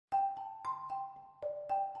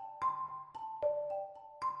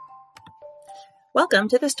Welcome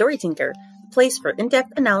to The Story Tinker, a place for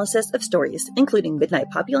in-depth analysis of stories, including Midnight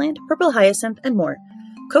Poppyland, Purple Hyacinth, and more.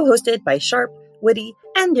 Co-hosted by sharp, witty,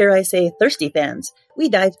 and dare I say, thirsty fans, we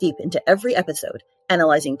dive deep into every episode,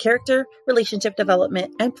 analyzing character, relationship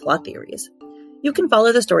development, and plot theories. You can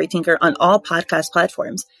follow The Story Tinker on all podcast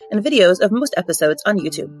platforms and videos of most episodes on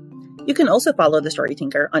YouTube. You can also follow The Story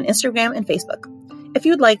Tinker on Instagram and Facebook. If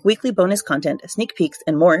you'd like weekly bonus content, sneak peeks,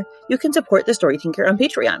 and more, you can support The Story Tinker on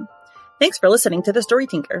Patreon. Thanks for listening to The Story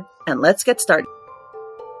Tinker, and let's get started.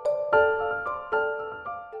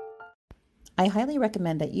 I highly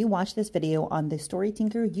recommend that you watch this video on the Story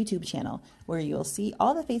Tinker YouTube channel, where you'll see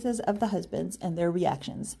all the faces of the husbands and their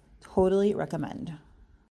reactions. Totally recommend.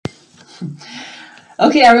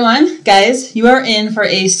 Okay, everyone, guys, you are in for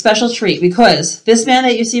a special treat because this man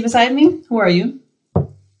that you see beside me, who are you?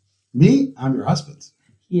 Me? I'm your husband.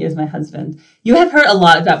 He is my husband. You have heard a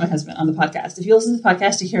lot about my husband on the podcast. If you listen to the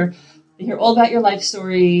podcast, you hear all about your life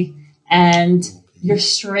story and your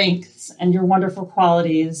strengths and your wonderful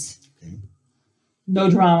qualities. Okay. No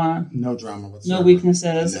drama. No drama whatsoever. No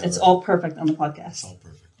weaknesses. Never. It's all perfect on the podcast. It's all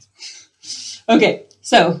perfect. Okay,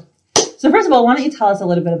 so first of all, why don't you tell us a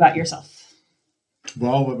little bit about yourself?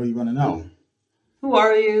 Well, what do you want to know? Who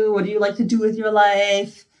are you? What do you like to do with your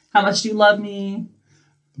life? How much do you love me?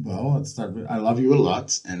 Well, let's start with I love you a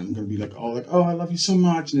lot, and I'm gonna be like, oh, I love you so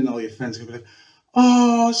much, and then all your friends are gonna be like,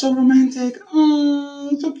 oh, so romantic,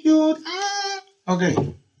 oh, so cute, ah.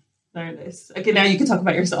 Okay. Very nice. Okay, now you can talk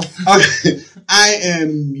about yourself. Okay, I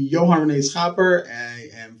am Johan René Schaper. I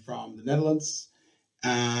am from the Netherlands,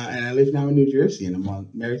 and I live now in New Jersey, and I'm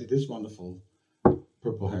married to this wonderful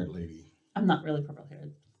purple-haired lady. I'm not really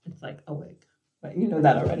purple-haired. It's like a wig. But you know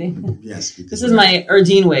that already. Yes. This is my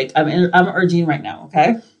Erdine wig. I'm Erdine right now,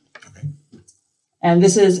 okay? Okay. And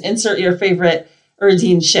this is insert your favorite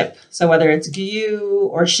Erdine ship. So whether it's Gyu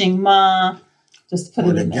or Xingma, just put it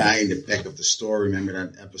in there. Or the guy in the back of the store. Remember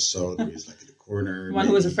that episode where he's like in the corner? One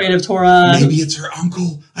who was afraid of Torah. Maybe it's her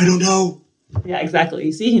uncle. I don't know. Yeah, exactly.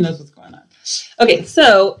 You see, he knows what's going on. Okay,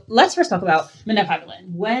 so let's first talk about Midnight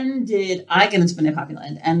Poppyland. When did I get into Midnight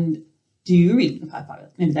Poppyland? And do you read Midnight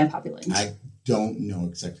Poppyland? I don't know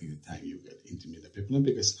exactly the time you get into Midnight Poppyland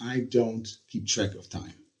because I don't keep track of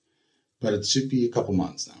time. But it should be a couple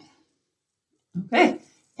months now. Okay.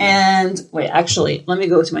 And wait, actually, let me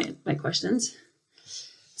go to my questions.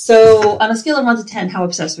 So on a scale of 1 to 10, how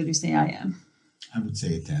obsessed would you say I am? I would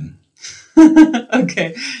say a 10.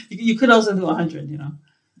 Okay. You could also do 100, you know.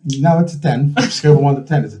 No, it's a 10. From scale of 1 to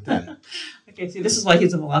 10, it's a 10. Okay, see, this is why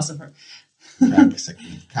he's a philosopher. Yeah, I guess I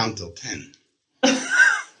can count till 10.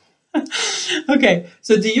 Okay,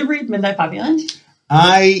 so do you read Midnight Poppyland?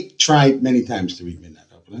 I tried many times to read Midnight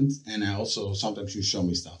Poppyland, and I also, sometimes you show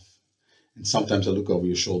me stuff. And sometimes I look over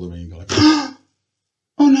your shoulder and you go like, oh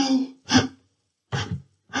no.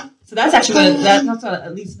 So that's actually that's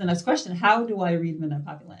what leads to the next question. How do I read Midnight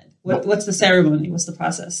Poppyland? What's the ceremony? What's the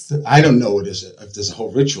process? I don't know if there's a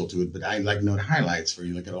whole ritual to it, but I like know the highlights where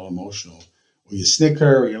you get all emotional. Or you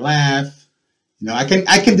snicker or you laugh. You know, I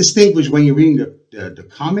can distinguish when you're reading the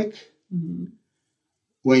comic, mm-hmm.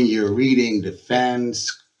 when you're reading the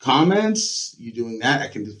fans' comments, you're doing that. I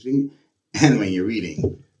can distinguish, and when you're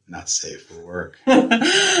reading Not Safe for Work.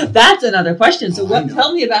 That's another question. So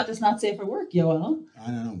tell me about this Not Safe for Work, Yoel. I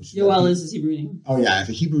don't know. Yoel is his Hebrew name. Oh yeah, I have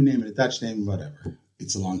a Hebrew name and a Dutch name, whatever.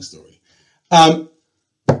 It's a long story.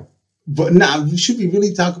 But now, should we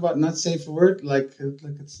really talk about Not Safe for Work? Like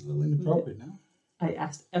it's a little inappropriate now. I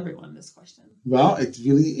asked everyone this question. Well, it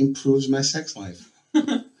really improves my sex life.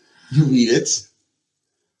 You read it,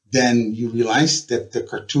 then you realize that the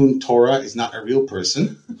cartoon Torah is not a real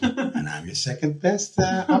person, and I'm your second best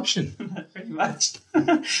option. Pretty much.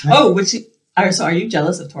 So are you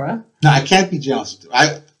jealous of Torah? No, I can't be jealous of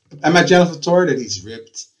Torah. I'm not jealous of Torah that he's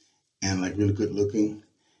ripped and like really good looking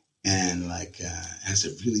and like has a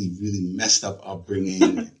really, really messed up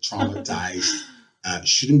upbringing, traumatized.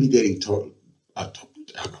 Shouldn't be dating Torah.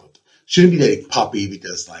 Shouldn't be dating Poppy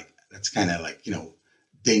because like that's kind of like, you know,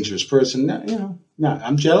 dangerous person. No,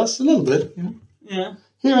 I'm jealous a little bit, you know. Yeah.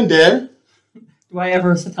 Here and there. Do I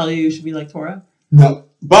ever tell you should be like Torah? No,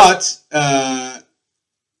 but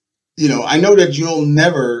you know, I know that you'll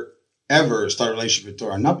never ever start a relationship with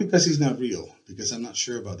Torah, not because he's not real, because I'm not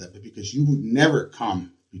sure about that, but because you would never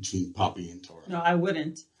come between Poppy and Torah. No, I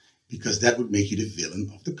wouldn't. Because that would make you the villain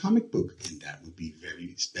of the comic book, and that would be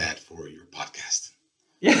very bad for your podcast.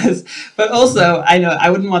 Yes, but also, I know I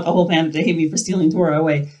wouldn't want the whole planet to hate me for stealing Torah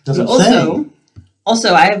away. Doesn't but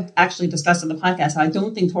also, I have actually discussed on the podcast how I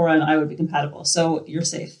don't think Torah and I would be compatible, so you're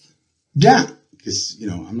safe. Yeah, because,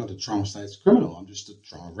 I'm not a traumatized criminal. I'm just a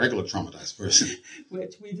regular traumatized person.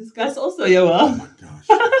 Which we discussed also, Yoel. Oh, my gosh.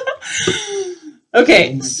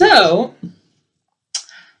 Okay, so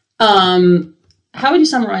how would you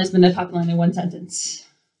summarize Midnight Popcorn in one sentence?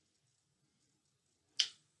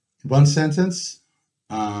 One sentence.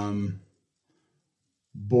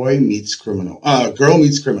 Boy meets criminal. Girl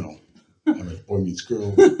meets criminal. Boy meets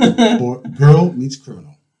girl. Girl meets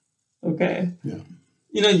criminal. Okay. Yeah.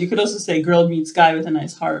 You could also say girl meets guy with a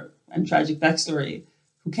nice heart and tragic backstory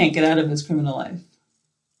who can't get out of his criminal life.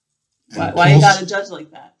 Why you gotta judge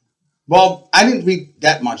like that? Well, I didn't read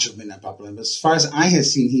that much of Midnight Popcorn, but as far as I have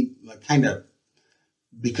seen, he kind of,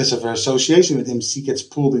 because of her association with him, she gets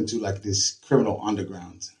pulled into this criminal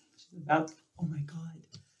underground. Oh my God.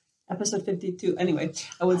 Episode 52. Anyway,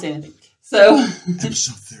 I wouldn't say anything. So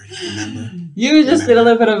episode 30, remember? You just did a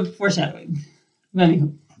little bit of foreshadowing.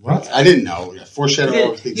 Anywho. What? I didn't know. Yeah,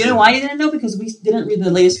 foreshadowing. You know why you didn't know? Because we didn't read the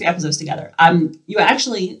latest few episodes together. You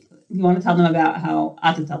want to tell them about how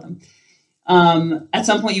I could tell them. At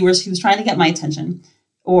some point he was trying to get my attention,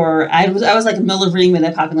 or I was like in the middle of reading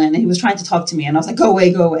Midnight Popcorn, and he was trying to talk to me, and I was like, go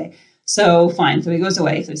away. So fine. So he goes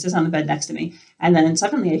away. So he sits on the bed next to me, and then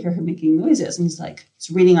suddenly I hear him making noises, and he's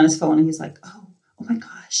reading on his phone, and he's like, oh my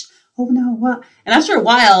gosh. Oh no, what? And after a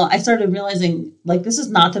while, I started realizing, this is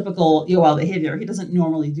not typical Yoel behavior. He doesn't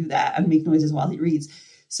normally do that and make noises while he reads.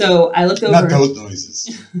 So I looked over. Not those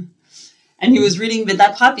noises. And he was reading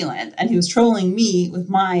Midnight Populand, and he was trolling me with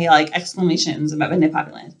my exclamations about Midnight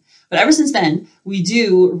Populand. But ever since then, we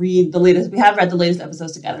do read the latest. We have read the latest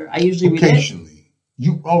episodes together. I usually read it. Occasionally.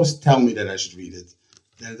 You always tell me that I should read it.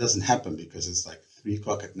 Then it doesn't happen because it's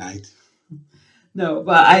 3:00 at night. No,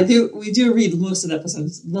 but we do read most of the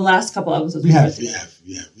episodes. The last couple episodes. We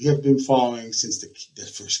have been following since that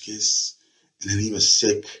first kiss, and then he was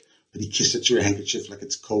sick, but he kissed it through a handkerchief like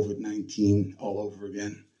it's COVID-19 all over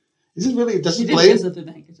again. Is it really? Does he play? He did kiss it through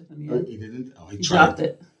the handkerchief in the end. He didn't. Oh, he dropped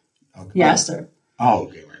it. Okay. He asked her. Oh,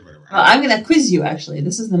 okay, right. Well, I'm going to quiz you. Actually,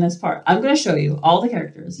 this is the next part. I'm going to show you all the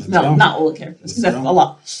characters. Not all the characters, because that's a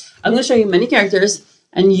lot. I'm going to show you many characters,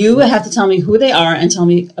 and you have to tell me who they are and tell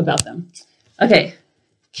me about them. Okay.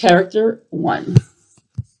 Character 1.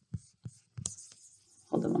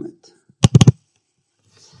 Hold on a moment.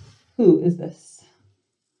 Who is this?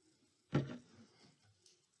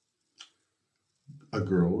 A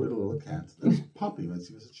girl with a little cat. That's Poppy when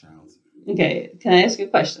she was a child. Okay, can I ask you a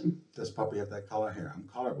question? Does Poppy have that color hair? I'm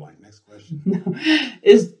colorblind. Next question. No.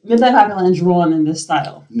 Is Midnight Popcorn drawn in this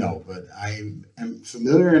style? No, but I am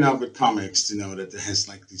familiar enough with comics to know that it has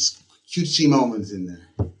these cutesy moments in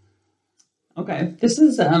there. Okay, this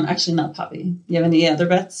is actually not Poppy. Do you have any other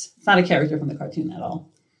bets? It's not a character from the cartoon at all.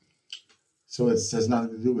 So it has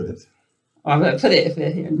nothing to do with it. Oh, I'm going to put it if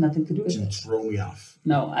it here, nothing to do with You it. throw me off.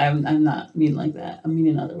 No, I'm not mean like that. I'm mean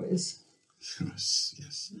in other ways.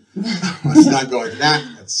 Yes. Let's not go into that.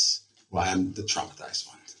 That's why I'm the traumatized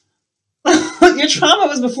one. Your trauma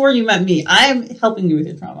was before you met me. I'm helping you with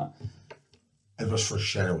your trauma. It was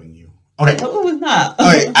foreshadowing you. Okay. No, it was not.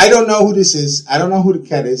 Okay, I don't know who this is. I don't know who the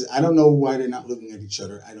cat is. I don't know why they're not looking at each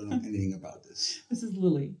other. I don't know anything about this. This is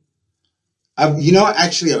Lily.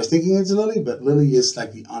 Actually, I was thinking it's Lily, but Lily is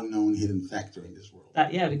the unknown hidden factor in this world.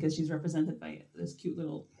 Because she's represented by this cute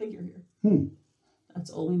little figure here. That's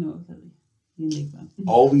all we know of Lily. The Enigma.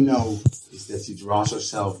 All we know is that she draws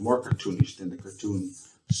herself more cartoonish than the cartoon,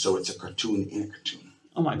 so it's a cartoon in a cartoon.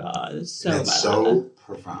 Oh my God, it's so That's bad. so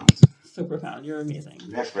profound. So profound. You're amazing.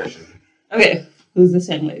 Next question. Okay, who's this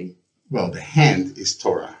young lady? Well, the hand is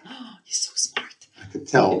Tora. He's so smart. I could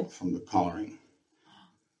tell from the coloring.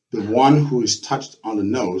 The one who is touched on the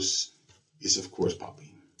nose is, of course,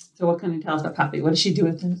 Poppy. So what can you tell us about Poppy? What does she do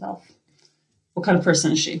with herself? What kind of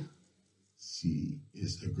person is she? She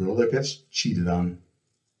is a girl that gets cheated on,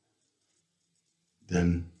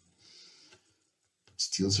 then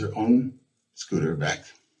steals her own scooter back.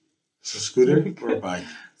 So scooter or a bike.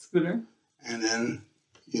 Scooter. And then,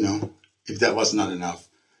 if that was not enough,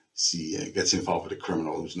 she gets involved with a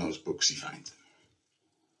criminal whose notebook she finds.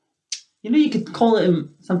 You could call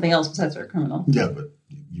him something else besides a criminal. Yeah, but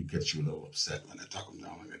you get you a little upset when I talk him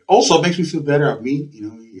down like that. Also, it makes me feel better of me.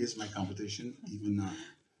 He is my competition, even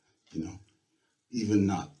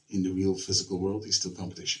not in the real physical world. He's still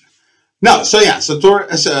competition. No, so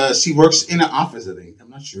Tora, she works in an office. I think I'm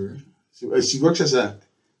not sure. She works as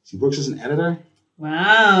an editor.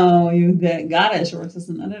 Wow, you got it. She works as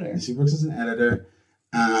an editor. She works as an editor.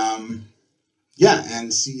 And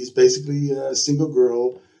she is basically a single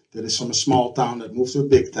girl that is from a small town that moved to a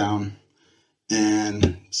big town.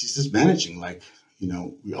 And she's just managing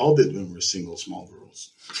we all did when we were single, small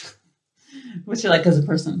girls. What's she like as a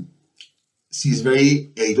person? she's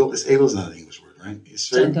very edel. Edel is not an English word, right?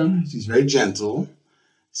 Gentle. She's very gentle.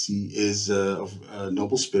 She is of a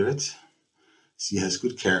noble spirit. She has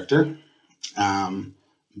good character. I'm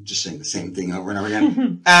just saying the same thing over and over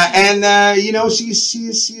again. She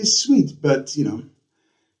is sweet, but,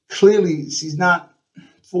 clearly she's not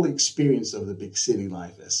fully experienced of the big city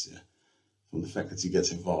life as from the fact that she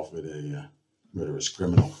gets involved with a murderous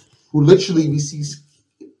criminal who literally we see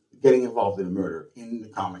getting involved in a murder in the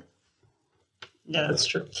comic. Yeah, that's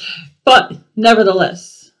true. But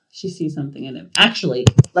nevertheless, she sees something in him. Actually,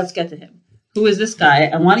 let's get to him. Who is this guy?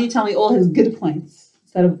 And why don't you tell me all his good points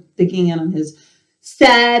instead of digging in on his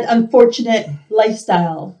sad, unfortunate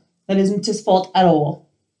lifestyle that isn't his fault at all?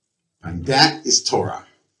 And that is Torah.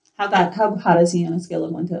 How hot is he on a scale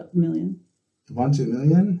of 1 to a million? 1 to a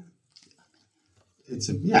million?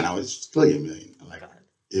 It's clearly a million. Like,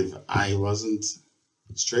 if I wasn't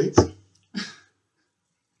straight and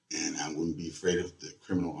I wouldn't be afraid of the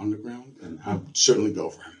criminal underground, then I would certainly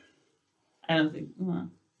go for him. I don't think...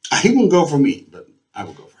 Well, he wouldn't go for me, but I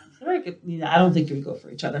would go for him. Very good. I don't think you would go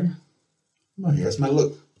for each other. Well, he has my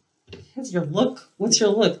look. What's your look? What's your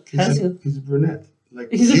look? He's a brunette.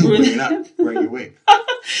 Like he's a brunette. You're not wearing your wig.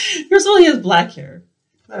 First of all, he has black hair.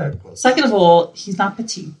 Close. Second of all, he's not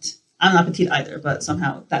petite. I'm not petite either, but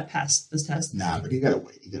somehow that passed this test. Nah, but he got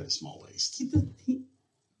a small waist.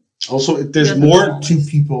 Also, there's more to waist,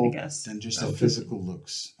 people than just their physical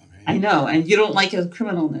looks. Okay? I know, and you don't like his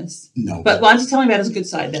criminalness. No. But why don't you tell me about his good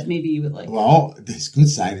side that maybe you would like? Well, his good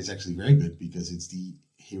side is actually very good because it's the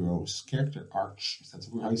hero's character arc. Is that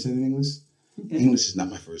how you say it in English? Okay. English is not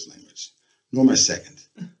my first language, nor my second.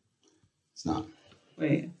 It's not.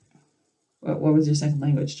 Wait, what was your second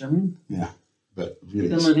language? German? Yeah, but really, you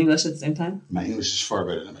didn't learn English at the same time. My English is far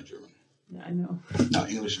better than my German. Yeah, I know. No,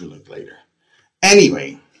 English we learned later.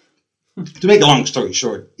 Anyway, to make a long story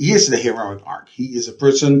short, he is the heroic arc. He is a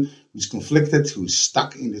person who's conflicted, who's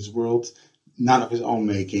stuck in this world, not of his own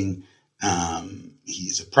making. He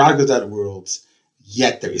is a product of that world.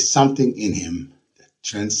 Yet there is something in him that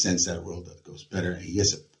transcends that world, that goes better. And he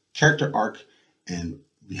has a character arc, and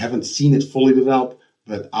we haven't seen it fully develop,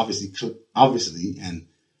 but obviously, and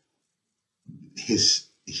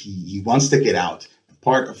he wants to get out.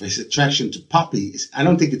 Part of his attraction to Poppy is, I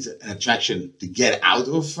don't think it's an attraction to get out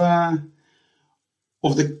of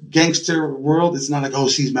the gangster world. It's not like, oh,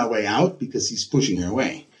 she's my way out, because he's pushing her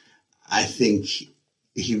away. I think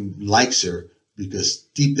he likes her because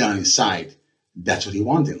deep down inside, that's what he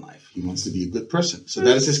wants in life. He wants to be a good person. So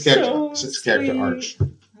that is his character. So his character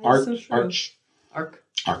arc.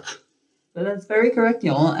 But that's very correct,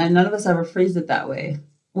 Yoel. And none of us ever phrased it that way.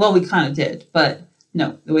 Well, we kind of did, but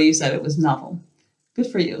no, the way you said it was novel. Good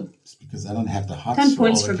for you. It's because I don't have the hots 10 for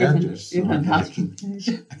points all for the characters. You have I can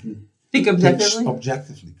think objectively.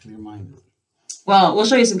 Objectively, clear-minded. Well, we'll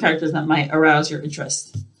show you some characters that might arouse your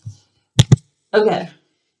interest. Okay.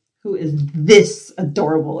 Who is this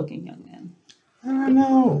adorable-looking young man? I don't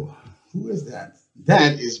know. Who is that?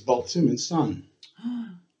 That is Baltuman's son.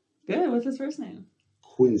 Good. What's his first name?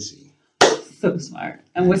 Quincy. So smart.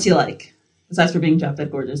 And what's he like? Besides for being drop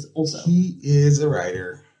dead gorgeous, also. He is a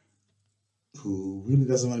writer who really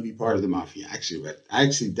doesn't want to be part of the mafia. I read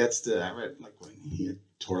like when he had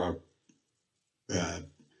Torah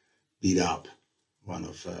beat up one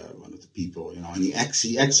of the people, and he acts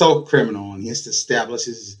so criminal, and he has to establish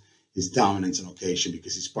his dominance on occasion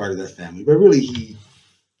because he's part of that family. But really,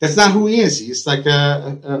 that's not who he is. He's like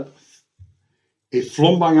a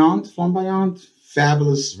flamboyant,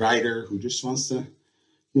 fabulous writer who just wants to,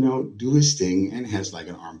 do his thing and has like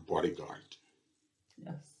an armed bodyguard.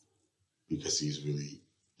 Yes. Because he's really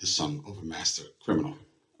the son of a master criminal.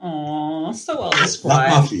 Oh, so well described.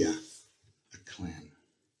 Not mafia, a clan.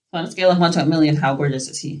 On a scale of 1 to a million, how gorgeous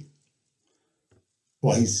is he?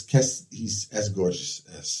 Well, he's as gorgeous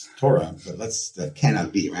as Torah, but that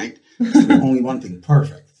cannot be, right? There's only one thing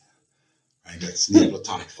perfect, right? That's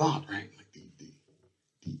Neoplatonic thought, right? Like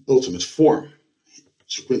the ultimate form.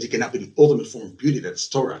 So Quincy cannot be the ultimate form of beauty, that's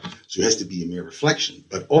Torah. So he has to be a mere reflection.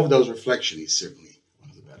 But of those reflections, he's certainly one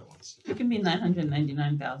of the better ones. It can be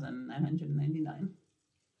 999,999.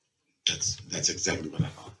 That's exactly what I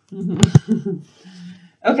thought.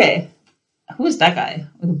 Okay. Who is that guy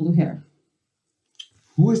with the blue hair?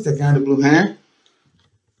 Who is that guy with the blue hair?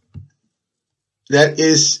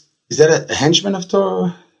 Is that a henchman of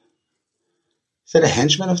Torah? Is that a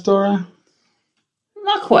henchman of Torah?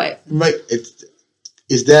 Not quite. Right.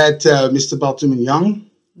 Is that Mr. Baltuman Young?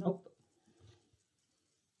 Nope.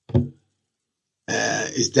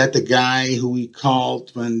 Is that the guy who we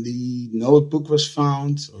called when the notebook was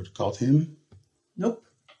found, or called him? Nope.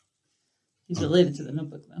 He's related to the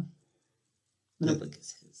notebook, though. Notebook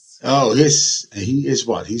is his. Oh, he is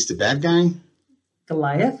what? He's the bad guy?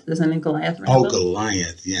 Goliath? Does that name Goliath ring Oh, a bell?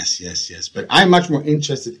 Goliath. Yes. But I'm much more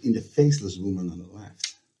interested in the faceless woman on the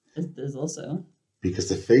left. There's also. Because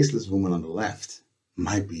the faceless woman on the left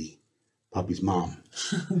might be Puppy's mom.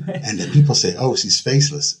 Right. And then people say, oh, she's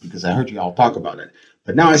faceless, because I heard you all talk about it.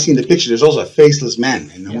 But now I see in the picture, there's also a faceless man,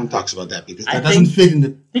 and no one talks about that, because that doesn't fit in the...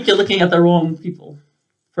 I think you're looking at the wrong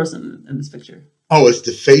person in this picture. Oh, it's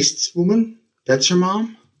the faced woman? That's her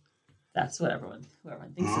mom? That's what whoever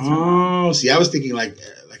thinks it's her mom. Oh, see, I was thinking like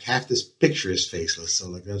half this picture is faceless, so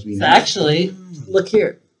like that's me. So actually, look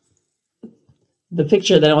here. The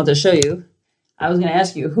picture that I want to show you, I was going to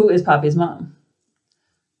ask you, who is Poppy's mom?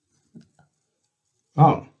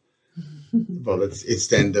 Oh. Well, it's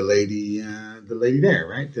then the lady there,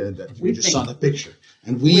 right? That we just saw the picture.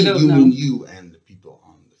 And we you know. mean you and the people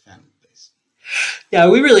on the family base. Yeah,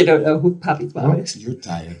 we really don't know who Poppy's mom is. You're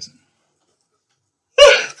tired.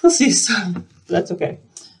 We'll see soon. That's okay.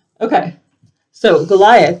 Okay. So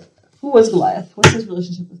Goliath, who was Goliath? What's his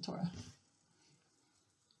relationship with Torah?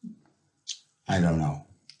 I don't know.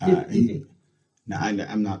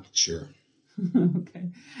 I'm not sure. Okay.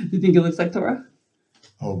 Do you think he looks like Torah?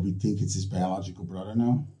 Oh, we think it's his biological brother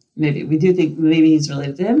now? Maybe. We do think maybe he's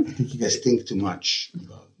related to him. I think you guys think too much.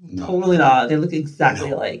 No. Totally not. They look exactly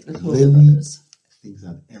alike. The Lily brothers. thinks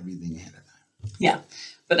out everything ahead of time. Yeah.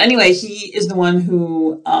 But anyway, he is the one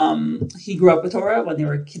who he grew up with Torah when they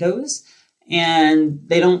were kiddos, and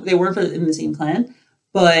they weren't in the same clan,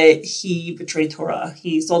 but he betrayed Torah.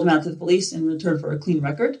 He sold him out to the police in return for a clean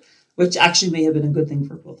record, which actually may have been a good thing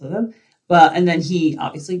for both of them. And then he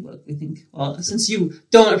obviously, we think, since you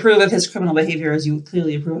don't approve of his criminal behavior as you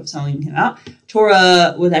clearly approve of selling him out,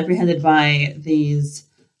 Torah was apprehended by these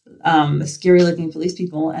scary looking police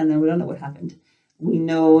people, and then we don't know what happened. We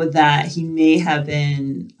know that he may have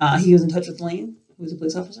been, he was in touch with Lane, who was a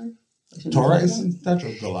police officer. Torah is in touch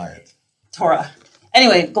with Goliath. Torah.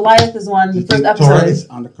 Anyway, Goliath is one. The first episode. Torah is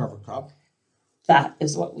undercover cop. That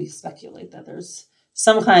is what we speculate, that there's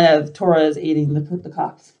some kind of Torah is aiding the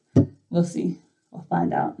cops. We'll see. We'll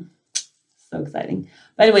find out. So exciting.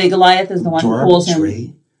 But anyway, Goliath is the one Torah who pulls him.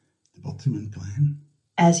 betrayed the Baltimore clan.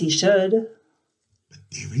 As he should. But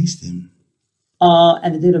they raised him.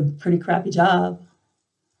 And they did a pretty crappy job.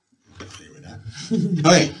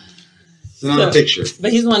 Okay. It's another picture.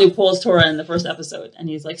 But he's the one who pulls Torah in the first episode. And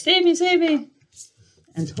he's like, save me, save me.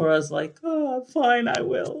 And Torah's like, oh, fine, I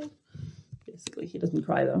will. Basically, he doesn't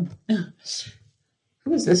cry, though.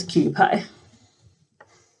 Who is this cutie pie?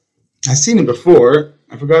 I've seen him before.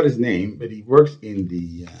 I forgot his name, but he works in the...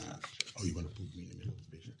 you want to put me in the middle of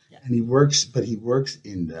the picture? Yeah. And he works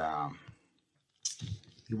in the...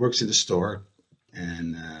 He works in the store,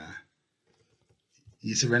 and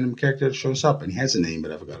he's a random character that shows up, and he has a name,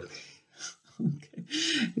 but I forgot it. Okay.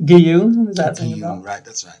 Giyun? Is that saying about? Right,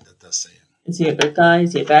 that's right. That does say it. Is he a good guy?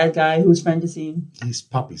 Is he a bad guy? Whose friend is he? He's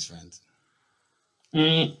Poppy's friend.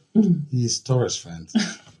 Mm. He's Torah's friend.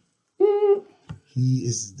 He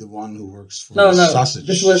is the one who works for the sausage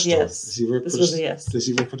this was store. Yes. Does he work this for was a yes. Does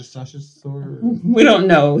he work for the sausage store? We don't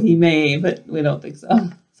know. He may, but we don't think so.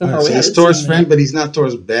 So far, so he's Torah's friend, but he's not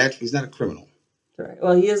Torah's bad. He's not a criminal. Correct.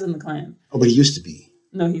 Well, he is in the clan. Oh, but he used to be.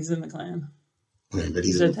 No, he's in the clan. Okay, but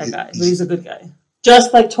he's a tech guy, but he's a good guy.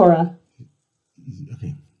 Just like Torah.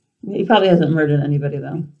 Okay. He probably hasn't murdered anybody,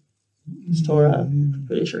 though. It's Torah.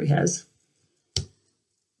 Pretty sure he has.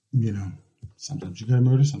 You know, sometimes you gotta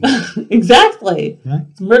murder somebody. Exactly. Right?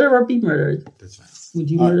 Murder or be murdered. That's right.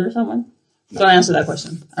 Would you murder someone? No. Don't answer that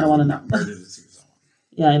question. I don't want to know. Murder someone.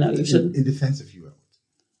 Yeah, I know. You should. In defense of you.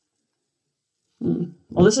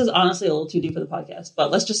 Well, this is honestly a little too deep for the podcast,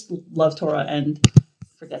 but let's just love Torah and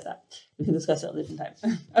forget that. We can discuss it at a different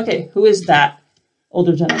time. Okay, who is that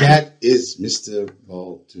older gentleman? That is Mr.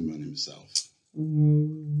 Baltimore himself.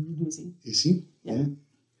 Who is he? Is he? Yeah.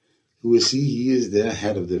 Who is he? He is the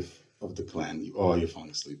head of the clan. You're falling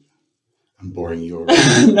asleep. I'm boring you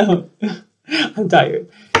already. No, I'm tired.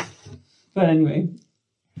 But anyway.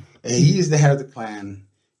 He is the head of the clan.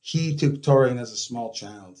 He took Torah in as a small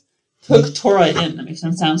child. Took Torah in. That makes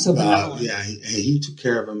him sound so bad. Yeah, he took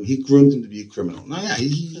care of him. He groomed him to be a criminal. No, yeah,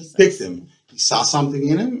 he picked him. He saw something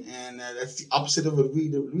in him, and that's the opposite of what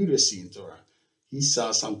the readers see in Torah. He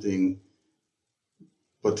saw something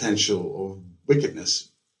potential of wickedness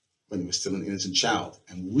when he was still an innocent child.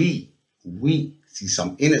 And we see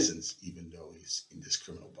some innocence, even though he's in this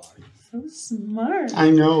criminal body. So smart. I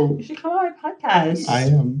know. You should come on my podcast. I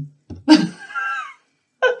am.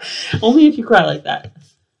 Only if you cry like that.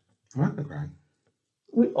 I'm not going to cry.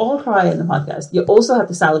 We all cry in the podcast. You also have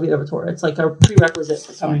to salivate over Torah. It's like a prerequisite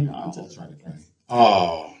for coming on to the podcast.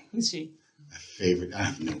 Oh. Who's she? A favorite. I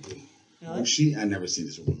have no clue. Really? Who's she? I've never seen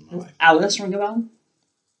this woman in my life. Alice ring a bell?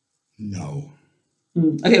 No.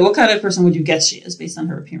 Okay, what kind of person would you guess she is based on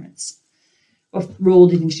her appearance? What role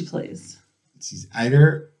do you think she plays? She's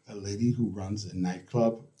either a lady who runs a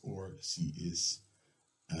nightclub or she is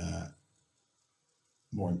a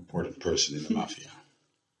more important person in the mafia.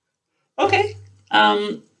 Okay.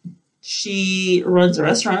 She runs a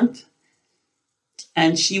restaurant.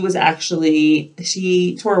 And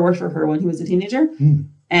Tora worked for her when he was a teenager.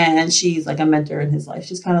 And she's like a mentor in his life.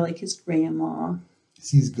 She's kind of like his grandma.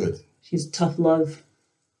 She's good. She's tough love.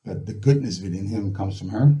 But the goodness within him comes from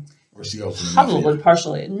her? Or is she also in the Probably, mafia?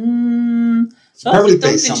 partially. Probably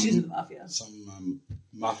don't think she's in the mafia. Some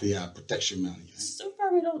mafia protection money. Right? So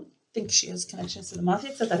far, we don't think she has connections to the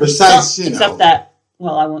mafia. Except that,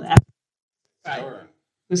 well, I won't ask. Right. Sure.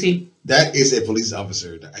 Who's he? That is a police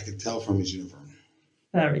officer that I can tell from his uniform.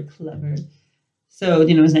 Very clever. So, do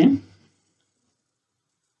you know his name?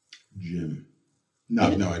 Jim. No, I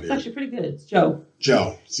have no idea. It's actually pretty good. It's Joe.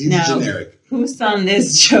 Joe. See, now, it's generic. Whose son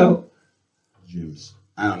is Joe? Jim's.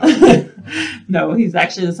 I don't know. No, he's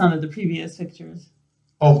actually the son of the previous pictures.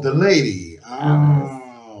 Of the lady.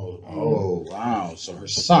 Oh, wow. So her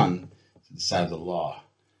son is on the side of the law.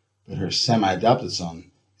 But her semi-adopted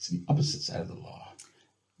son is on the opposite side of the law.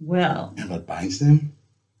 Well. And what binds them?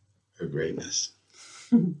 Her greatness.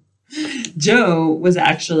 Joe was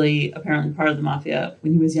actually apparently part of the mafia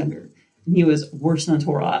when he was younger. And he was worse than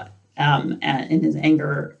Tora and in his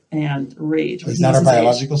anger and rage. He's not her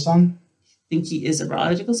biological son? I think he is a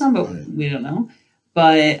biological son, but we don't know.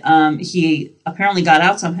 But he apparently got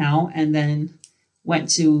out somehow and then went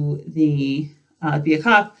to be a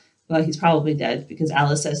cop, but he's probably dead because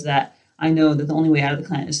Alice says that I know that the only way out of the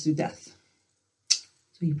clan is through death.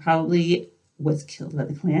 So he probably was killed by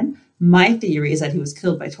the clan. My theory is that he was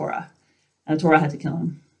killed by Tora, and Tora had to kill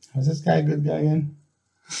him. Was this guy a good guy again?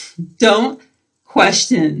 Don't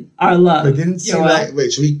question our love. But didn't see that.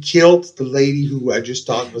 Wait, so he killed the lady who I just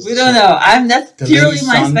thought was. We don't know. That's purely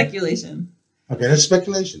my speculation. Okay, that's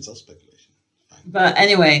speculation. It's all speculation. Fine. But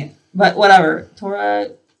anyway, whatever.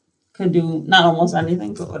 Tora could do not almost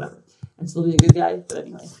anything, but whatever, and still be a good guy. But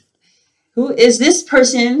anyway, who is this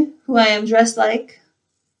person who I am dressed like?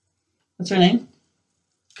 What's her name?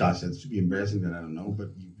 Gosh, that should be embarrassing that I don't know, but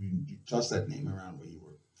you tossed that name around when you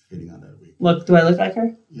were fitting on that week. Look, do I look like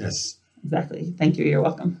her? Yes. Exactly. Thank you. You're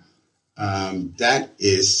welcome. That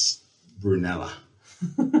is Brunella.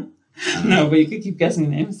 No, but you could keep guessing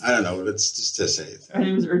names. I don't know. Let's just say it. Her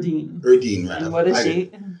name is Erdine. Erdine, right? And what is she?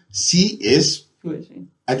 She is. Who is she?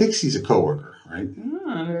 I think she's a coworker, right?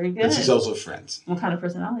 Oh, very good. But she's also a friend. What kind of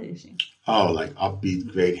personality is she? Oh, like upbeat,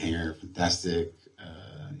 great hair, fantastic.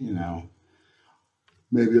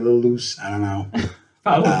 Maybe a little loose. I don't know.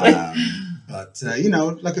 Probably. But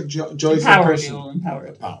like a joyful person.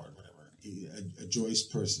 Empowered. Whatever. A joyous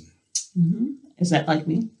person. Mm-hmm. Is that like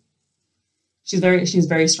me? She's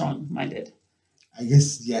very strong-minded. I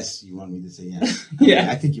guess yes. You want me to say yes?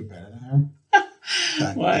 Yeah. I think you're better than her.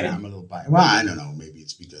 But, why? I'm a little biased. Well, I don't know. Maybe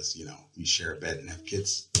it's because we share a bed and have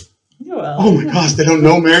kids. Yoel. Oh my gosh, they don't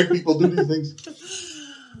know married people do these things.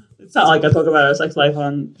 It's not like I talk about our sex life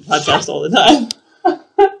on podcasts all the time.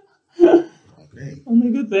 Okay. Only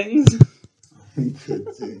good things. Only good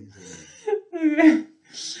things. Okay.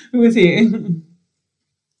 Who is he?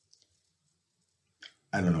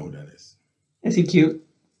 I don't know who that is. Is he cute?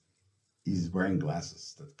 He's wearing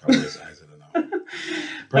glasses that cover his eyes. I don't know.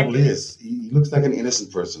 Probably is. He looks like an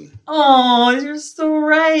innocent person. Oh, you're so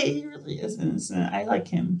right. He really is innocent. I like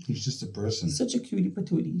him. He's just a person. He's such a cutie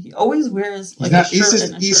patootie. He always wears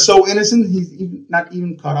he's so innocent. He's not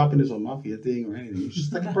even caught up in this whole mafia thing or anything. He's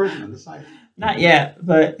just like a person on the side. Not yet,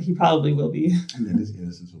 but he probably will be. And then his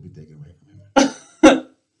innocence will be taken away from him.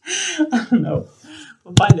 I don't know.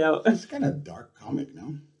 We'll find out. It's kind of a dark comic,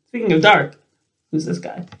 no? Speaking of dark, who's this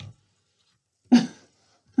guy?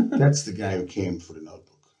 That's the guy who came for the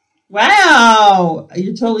Notebook. Wow!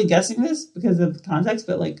 You're totally guessing this because of the context,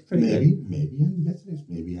 but pretty good. Maybe I'm guessing this.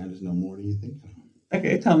 Maybe I just know more than you think.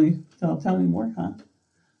 Okay, tell me more, huh?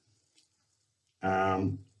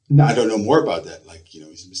 No, I don't know more about that.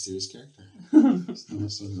 He's a mysterious character.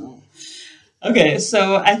 No. Okay,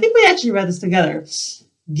 so I think we actually read this together.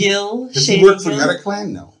 Gil, does he work for another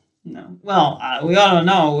clan? No. Well, we all don't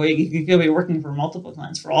know. He could be working for multiple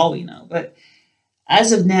clans for all we know. But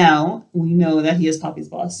as of now, we know that he is Poppy's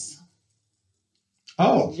boss.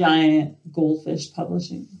 Oh. Giant Goldfish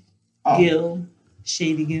Publishing. Oh. Gil.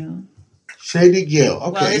 Shady Gil. Shady Gil.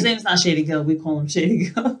 Okay. Well, his name's not Shady Gil. We call him Shady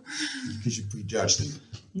Gil. Because you prejudged him.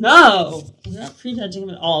 No, we're not prejudging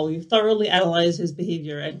him at all. We've thoroughly analyzed his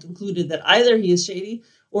behavior and concluded that either he is shady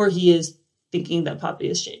or he is thinking that Poppy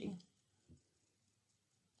is shady.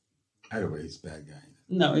 Either way, he's a bad guy.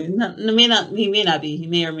 No, he may not be. He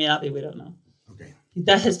may or may not be. We don't know. Okay.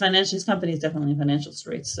 His company is definitely in financial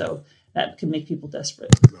straits, so that could make people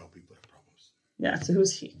desperate. Well, people have problems. Yeah. So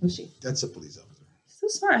who's he? Who's she? That's a police officer. So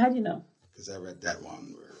smart. How do you know? Because I read that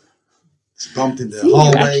one where it's bumped in the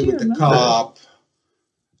hallway with the cop,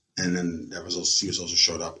 and then she was also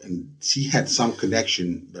showed up, and she had some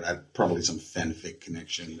connection, but had probably some fanfic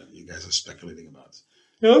connection that you guys are speculating about.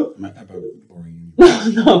 No. Am I about boring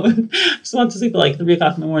you? No. I just want to sleep at like 3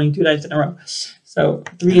 o'clock in the morning, 2 nights in a row. So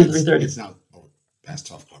 3 and 3:30. It's now past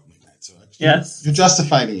 12 o'clock midnight. So yes, you're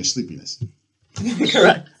justified in your sleepiness.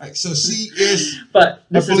 Correct. Right, so she is. But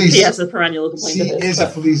this is he has a perennial complaint. She is a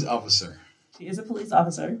police officer. She is a police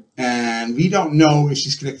officer, and we don't know if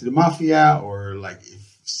she's connected to mafia or like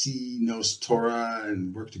if she knows Torah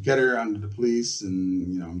and work together under the police.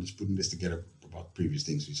 And I'm just putting this together about previous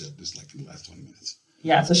things we said just like in the last 20 minutes.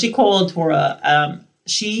 Yeah, so she called Torah.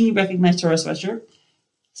 She recognized Torah's sweatshirt,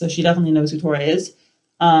 so she definitely knows who Torah is.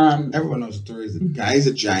 Everyone knows who Torah is. The guy is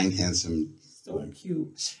a giant, handsome, so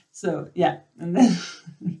cute. So yeah, and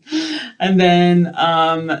then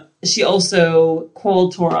she also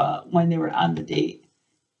called Torah when they were on the date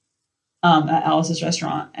at Alice's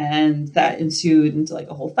restaurant, and that ensued into like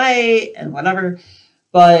a whole fight and whatever.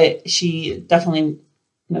 But she definitely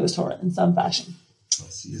knows Torah in some fashion. Well,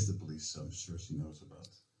 she is the police, so I'm sure she knows about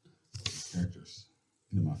characters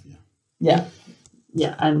in the mafia. Yeah.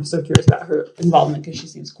 Yeah, I'm so curious about her involvement because she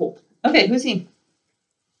seems cool. Okay, who's he?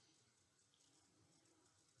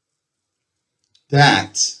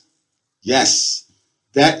 That is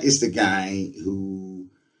the guy who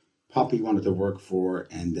Poppy wanted to work for,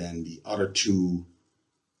 and then the other two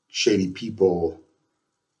shady people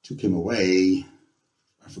took him away.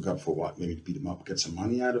 I forgot for what, maybe to beat him up, get some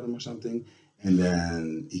money out of him or something. And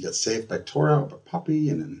then he got saved by Torah, by Poppy,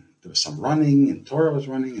 and then there was some running, and Torah was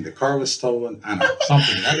running, and the car was stolen. I don't know,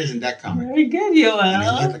 something. That isn't that comic. Very good, Yoel. And he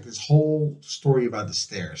had like this whole story about the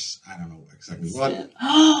stairs. I don't know exactly what.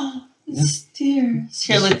 Oh, the stairs.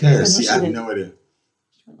 Here, like, stairs. See, I have no idea.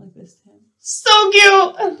 She went like this to him. So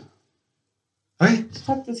cute. Right? She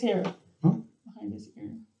tucked his hair behind his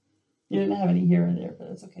ear. You didn't have any hair in there, but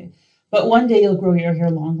that's okay. But one day you'll grow your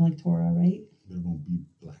hair long like Torah, right? But it won't be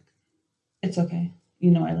black. It's okay. You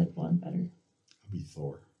know I like blonde better. I'll be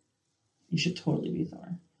Thor. You should totally be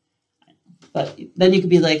Thor. But then you could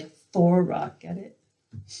be like Thor Rock, get it?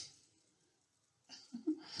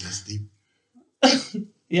 That's deep.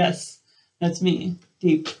 Yes, that's me.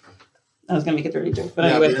 Deep. I was gonna make a dirty joke, but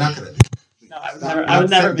yeah, anyway. But you're not gonna. No, I would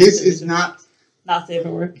never. This is not. Not safe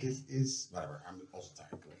for work. This is whatever. I'm also tired.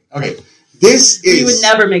 Okay, this is. We would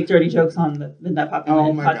never make dirty jokes on the Midnight Popular podcast.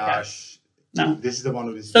 Oh my gosh! No, this is the one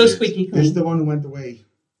who disappeared. So squeaky clean. This is the one who went away.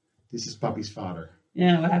 This is Poppy's father.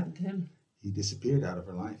 Yeah, what happened to him? He disappeared out of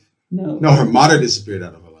her life. No, her mother disappeared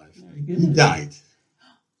out of her life. Very good. He died.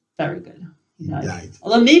 Very good. He died.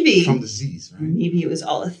 Although maybe from disease, right? Maybe it was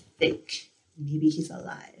all a fake. Maybe he's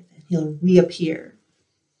alive and he'll reappear.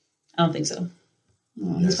 I don't think so.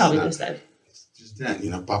 He's probably just dead. It's just that,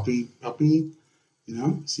 Poppy. She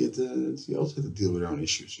also had to deal with her own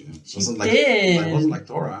issues. It wasn't like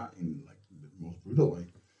Torah in like the most brutal way,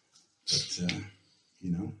 but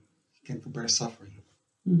you can't compare suffering.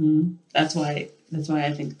 Mm-hmm. That's why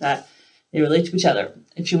I think that they relate to each other.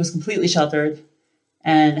 If she was completely sheltered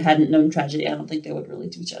and hadn't known tragedy, I don't think they would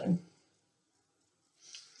relate to each other.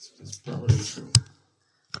 That's probably true.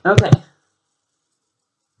 Okay.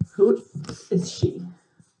 Who is she?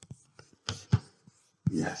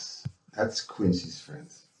 Yes, that's Quincy's friend.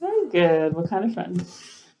 Very good. What kind of friend?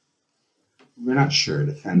 We're not sure.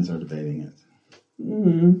 The fans are debating it.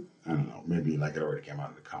 Mm-hmm. I don't know. Maybe like it already came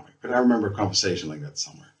out of the comic, but I remember a conversation like that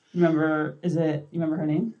somewhere. You remember her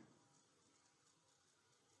name?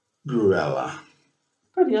 Gruella.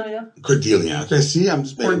 Cordelia. Okay, see, I'm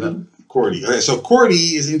just making up. Cordy. Okay, so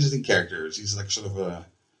Cordy is an interesting character. She's like sort of a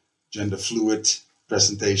gender fluid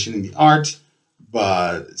presentation in the art,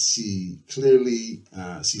 but she clearly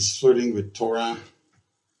she's flirting with Torah.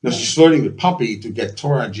 No, she's flirting with Poppy to get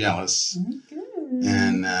Torah jealous,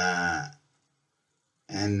 and that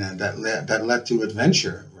led to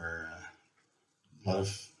adventure, where a lot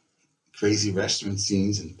of crazy restaurant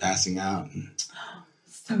scenes and passing out.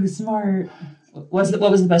 So smart. What was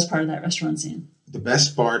the best part of that restaurant scene? The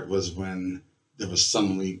best part was when there was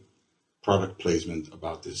suddenly product placement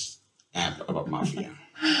about this app about mafia.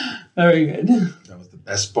 Very good. That was the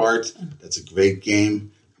best part. That's a great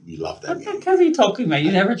game. We love that game. What are you talking about?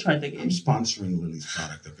 You never tried the game. I'm sponsoring Lily's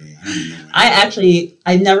product, okay? I don't know.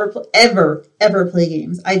 I never ever play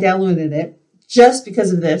games. I downloaded it just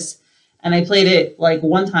because of this. And I played it like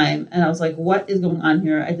one time and I was like, what is going on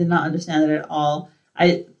here? I did not understand it at all.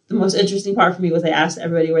 The most interesting part for me was I asked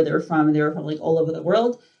everybody where they were from, and they were from like all over the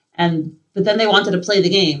world. But then they wanted to play the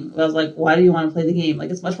game. I was like, why do you want to play the game? Like,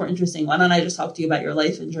 it's much more interesting. Why don't I just talk to you about your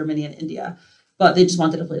life in Germany and India? But they just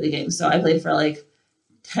wanted to play the game. So I played for like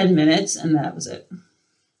 10 minutes and that was it.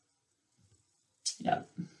 Yeah.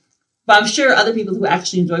 But I'm sure other people who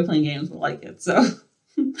actually enjoy playing games will like it. So,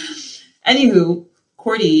 anywho,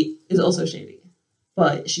 Cordy is also shady,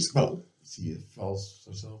 but she's cool. Well, she falls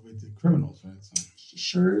herself with the criminals, right? So. She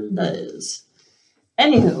sure does.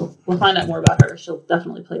 Anywho, we'll find out more about her. She'll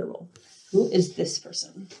definitely play a role. Who is this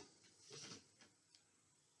person?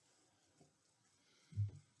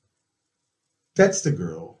 That's the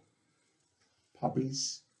girl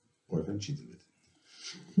Poppy's boyfriend cheated with.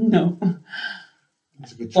 No.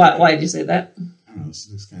 It's a good Why did you say that? I don't know.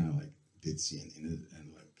 She looks kind of like ditzy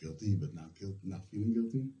and like guilty, but not feeling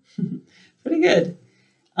guilty. Pretty good.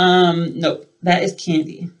 Nope. That is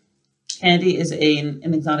Candy. Candy is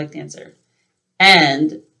an exotic dancer.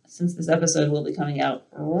 And since this episode will be coming out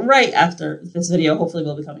right after this video, hopefully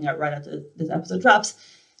will be coming out right after this episode drops,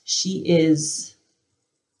 she is,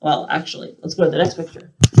 well, actually, let's go to the next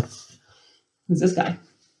picture. Who's this guy?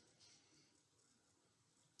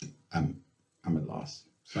 I'm at loss.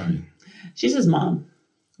 Sorry. She's his mom.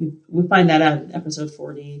 We find that out in episode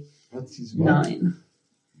 49.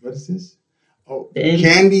 What is this? Oh, Ben.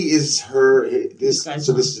 Candy is her. This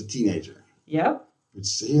is a teenager. Yep.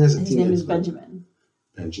 He has a His teenager. name is Benjamin.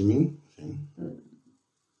 Benjamin? Okay.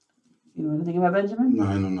 You know anything about Benjamin? No,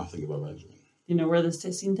 I know nothing about Benjamin. Do you know where this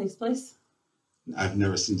scene takes place? I've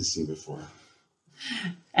never seen this scene before.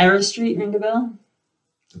 Arrow Street, ring a bell?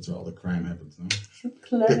 That's where all the crime happens, no? So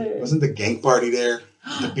clever. Wasn't the gang party there?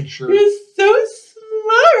 The picture? You're so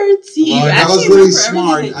smart. See, well, you if I was actually really remember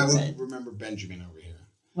smart, everything I that you would read. remember Benjamin over here.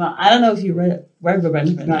 Well, I don't know if you read about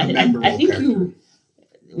Benjamin. Not a memorable I think character. you,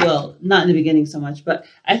 well, not in the beginning so much, but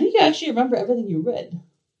I think you actually remember everything you read.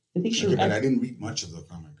 I think you should. Okay, but I didn't read much of the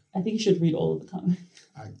comic. I think you should read all of the comic.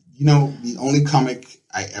 The only comic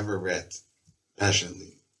I ever read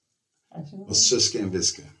passionately was Suske and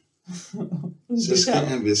Wiske. Suske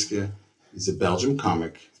and Wiske is a Belgian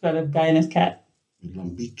comic. It's about a guy and his cat. Met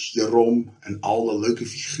Lambiek, Jeroen en alle leuke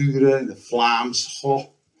figuren. De Vlaams. Goh.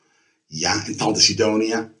 Ja, en Tante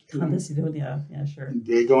Sidonia. Tante Sidonia, yeah, sure.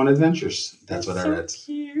 They go on adventures. That's what I read.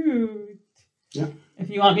 Cute. Yeah. If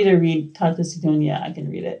you want me to read Tante Sidonia, I can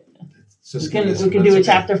read it. Suske We and Wiske, can do a that's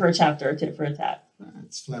okay. chapter for a chapter, a tit for a tat.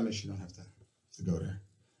 It's Flemish. You don't have to go there.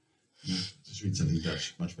 Yeah, just read something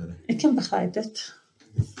Dutch. Much better. I can begrijp it.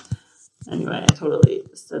 Anyway, I totally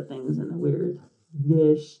said things in a weird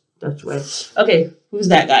Yiddish Dutch way. Okay, who's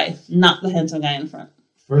that guy? Not the handsome guy in front.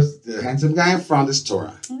 First, the handsome guy in front is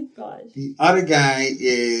Torah. Oh my gosh. The other guy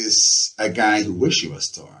is a guy who wishes he was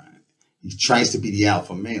Torah. He tries to be the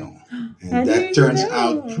alpha male. And that turns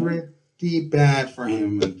out pretty bad for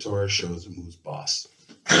him when Torah shows him who's boss.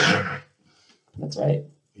 That's right.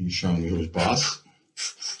 Are you showing me who's boss?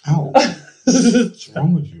 Ow. What's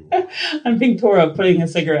wrong with you? I'm being Torah putting a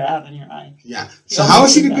cigarette out in your eye. Yeah. So how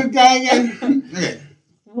is he the good guy again? Okay.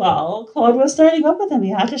 Well, Claude was starting up with him. He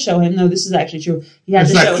had to show him. No, this is actually true. He had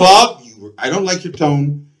It's to like, show Claude, I don't like your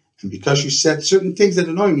tone. And because you said certain things that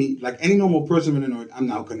annoy me, like any normal person would annoy, I'm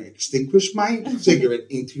now going to extinguish my cigarette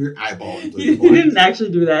into your eyeball. He didn't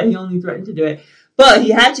actually do that. He only threatened to do it. But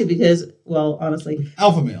he had to because, well, honestly.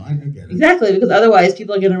 Alpha male, I get it. Exactly, because otherwise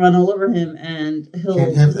people are going to run all over him and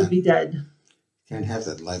he'll be dead. Can't have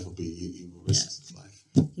that. Life will be, he risks his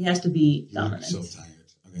life. He has to be dominant. I'm so tired.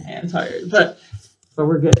 Okay. I am tired, but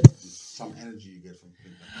we're good. Some energy you get from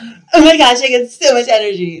Oh my gosh, I get so much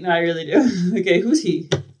energy. No, I really do. Okay, who's he?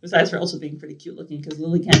 Besides for also being pretty cute looking, because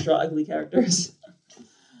Lily can't draw ugly characters.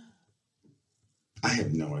 I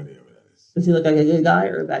have no idea what that is. Does he look like a good guy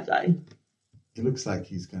or a bad guy? It looks like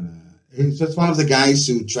he's just one of the guys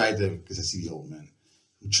who tried to, because I see the old man,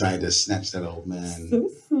 who tried to snatch that old man. So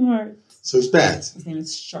smart. So he's bad. His name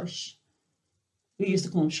is Sharsh. We used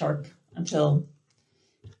to call him Shark until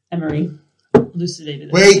Emery elucidated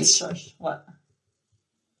it. Wait! Sharsh. What?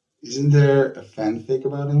 Isn't there a fanfic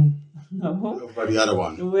about him? No. Or about the other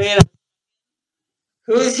one? Wait.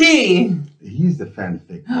 Who's he? He's the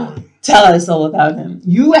fanfic boy. Tell us all about him.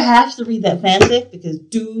 You have to read that fanfic because,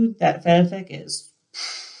 dude, that fanfic is...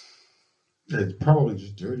 It's probably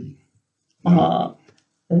just dirty.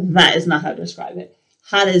 That is not how to describe it.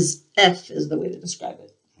 Hot as F is the way to describe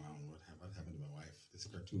it. Wow, what happened to my wife? This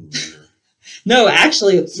cartoon was here. No,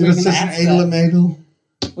 actually, So it's just an edel.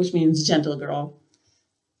 Which means gentle girl.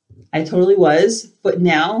 I totally was, but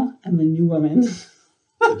now I'm a new woman.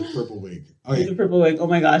 the purple wig. Oh, With yeah. the purple wig. Oh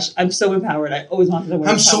my gosh. I'm so empowered. I always wanted to wear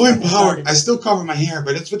I'm so empowered. I still cover my hair,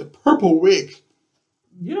 but it's with a purple wig.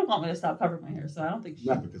 You don't want me to stop covering my hair, so I don't think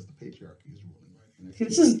Not because the patriarchy is ruling right. Okay,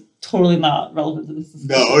 this is totally not relevant to this.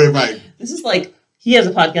 No, you're right. This is like, he has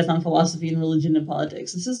a podcast on philosophy and religion and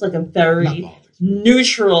politics. This is like a very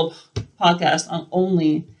neutral podcast on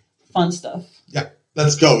only fun stuff. Yeah,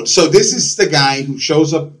 let's go. So this is the guy who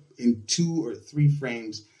shows up in 2 or 3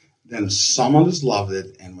 frames. Then someone just loved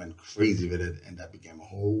it and went crazy with it, and that became a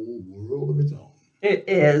whole world of its own. It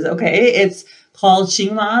is, okay. It's called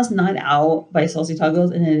Shingma's Night Out by Saucy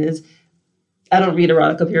Toggles, and it is, I don't read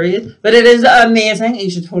erotica, period, but it is amazing, and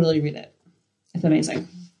you should totally read it. It's amazing.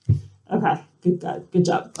 Okay, good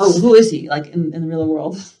job. Oh, who is he, like, in the real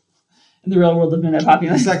world? In the real world of Midnight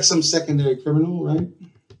Popular? He's like some secondary criminal, right?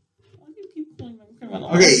 Why do you keep calling him a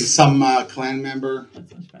criminal? Okay, some clan member.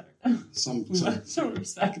 That's much better. Some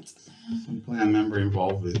respect. Some clan member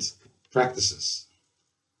involved with practices.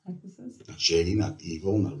 Practices? Not shady, not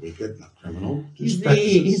evil, not wicked, not criminal. He's Just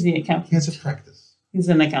practices. the accountant. He has a practice. He's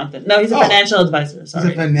an accountant. No, he's a financial advisor. Sorry.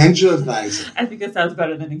 He's a financial advisor. I think it sounds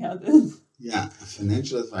better than accountant. Yeah, a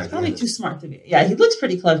financial advisor. Probably too smart to be. Yeah, he looks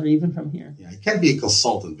pretty clever even from here. Yeah, he can't be a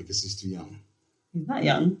consultant because he's too young. He's not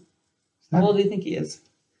young. How old do you think he is?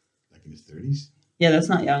 Like in his 30s? Yeah, that's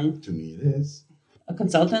not young. To me, it is. A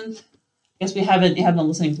consultant? I guess you haven't been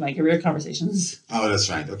listening to my career conversations. Oh, that's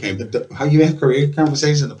right. Okay, but how you have career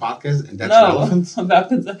conversations in the podcast, and that's relevant?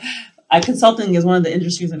 Consulting is one of the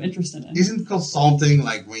industries I'm interested in. Isn't consulting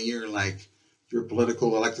like when you're a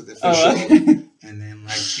political elected official, and then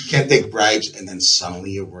like you can't take bribes, and then suddenly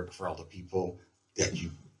you work for all the people that you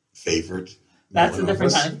favored? That's a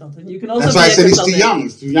different kind of consultant. You can also. That's why I said he's too young.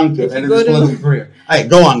 He's too young to enter his political career. Hey,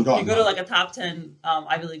 go on. You go to like a top 10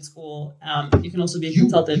 Ivy League school. You can also be a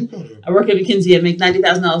consultant. I work at McKinsey and make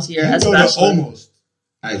 $90,000 a year as a bachelor. Almost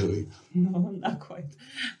Ivy League. No, not quite.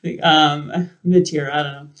 Mid-tier, I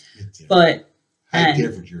don't know. Mid-tier. But high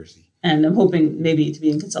tier for Jersey. And I'm hoping maybe to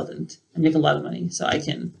be a consultant and make a lot of money so I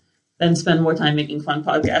can then spend more time making fun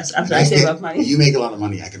podcasts after I save up money. You make a lot of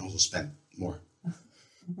money. I can also spend more.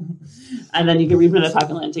 And then you can read Midnight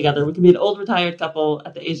Popular together. We can be an old retired couple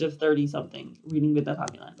at the age of 30-something reading Midnight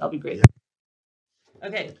Popular. That'll be great. Yeah.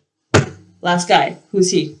 Okay. Last guy. Who's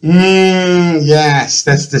he? Yes,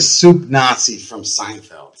 that's the soup Nazi from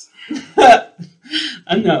Seinfeld.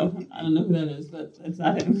 No, I don't know who that is, but it's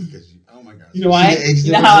not him. Oh my gosh. You know why?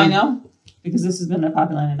 You know how I know? Because this has been Midnight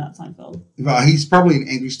Popular and not Seinfeld. Well, he's probably an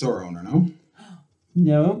angry store owner, no?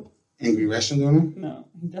 No. Angry restaurant owner? No,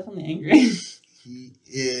 he's definitely angry. He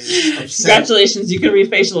is upset. Congratulations, you can read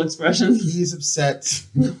facial expressions. He is upset.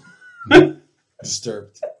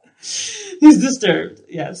 Disturbed. He's disturbed,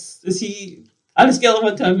 yes. Is he, on a scale of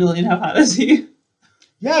 1 to 1 million, how hot is he?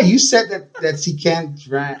 Yeah, you said that he can't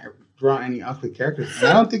draw any ugly characters. And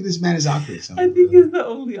I don't think this man is ugly. So. I think he's the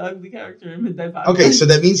only ugly character in Midnight Popular. Okay, so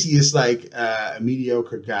that means he is like a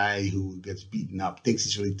mediocre guy who gets beaten up, thinks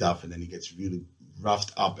he's really tough, and then he gets really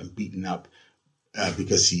roughed up and beaten up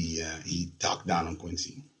because he talked down on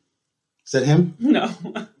Quincy. Is that him? No.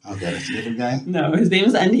 Okay, that's a different guy? No, his name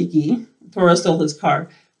is Aniki. Tora stole his car.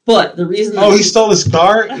 But the reason... Oh, he stole his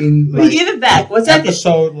car in he gave it back. What's that?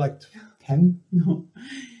 Episode like 10? No.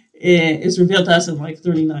 It's revealed to us in like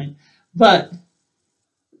 39. But... Do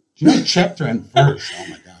you know chapter and verse? Oh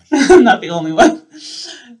my gosh. I'm not the only one.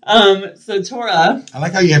 So Tora... I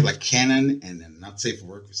like how you have like canon and then not safe for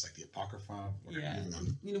work. It's like the Apocrypha. Yeah.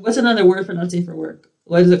 You know, what's another word for not safe for work?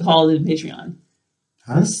 What is it called in Patreon?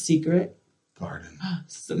 Huh? A secret garden.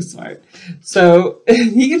 So smart. So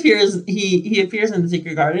he appears in the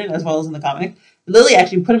Secret Garden as well as in the comic. Lily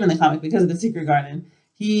actually put him in the comic because of the Secret Garden.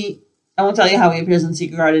 I won't tell you how he appears in the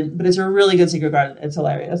Secret Garden, but it's a really good Secret Garden. It's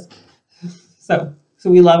hilarious. So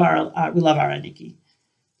we love our Aniki,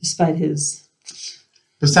 despite his.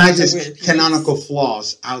 Besides his canonical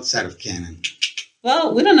flaws outside of canon.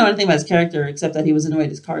 Well, we don't know anything about his character except that he was annoyed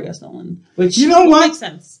his car got stolen, which makes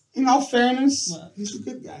sense. In all fairness, he's a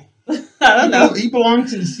good guy. I don't know. He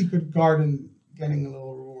belongs in the Secret Garden, getting a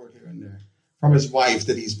little reward here and there from his wife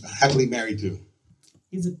that he's happily married to.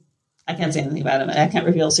 I can't say anything about him. I can't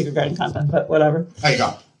reveal Secret Garden content, but whatever. There you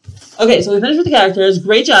go. Okay, so we finished with the characters.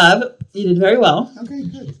 Great job. You did very well. Okay,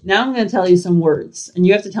 good. Now I'm going to tell you some words, and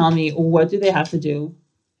you have to tell me what do they have to do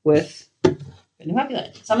with Midnight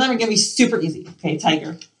Popular. Some of them are going to be super easy. Okay,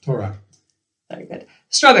 tiger. Torah. Very good.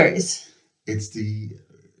 Strawberries. It's the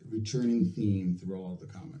returning theme through all the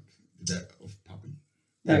comic of Poppy.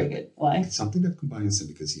 Very good. Why? It's something that combines him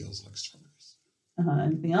because he also likes strawberries.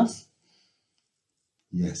 Anything else?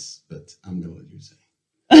 Yes, but I'm going to let you say.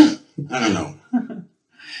 I don't know.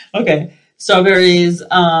 Okay. Strawberries,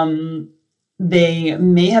 they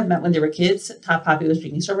may have met when they were kids. Top Poppy was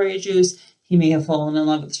drinking strawberry juice. He may have fallen in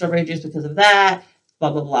love with strawberry juice because of that.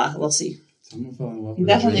 Blah, blah, blah. We'll see. Someone fell in love He with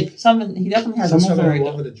a definitely, drink? he definitely has Someone a strawberry. fell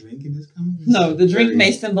in love with a drink in this comic? No, the drink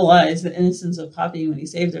may symbolize the innocence of Poppy when he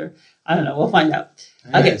saved her. I don't know. We'll find out.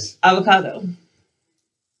 Okay, avocado.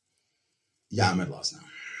 Yeah, I'm at loss now.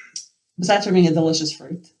 Besides from being a delicious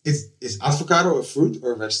fruit. Is avocado a fruit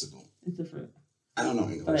or a vegetable? It's a fruit. I don't know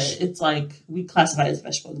English. But it's like, we classify it as a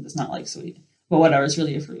vegetable because it's not like sweet. But whatever, it's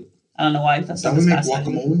really a fruit. I don't know why that's not. That would make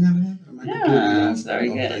guacamole out of it? Yeah, it's very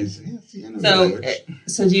good.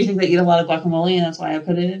 So do you think they eat a lot of guacamole and that's why I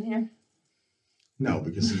put it in here? No,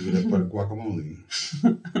 because you would have put guacamole.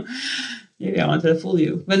 Maybe I wanted to fool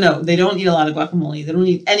you. But no, they don't eat a lot of guacamole. They don't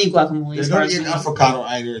eat any guacamole. They don't eat avocado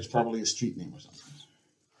either. It's probably a street name or something.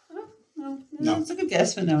 No, it's a good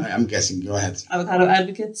guess, but no. I'm guessing. Go ahead. Avocado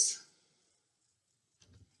advocates?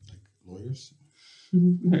 Like lawyers?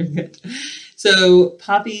 Very good. So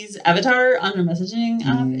Poppy's avatar on her messaging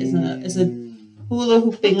app is a hula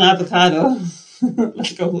hooping avocado.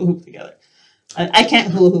 Let's go hula hoop together. I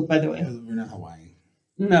can't hula hoop, by the way. We're not Hawaiian.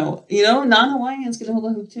 No, non-Hawaiians can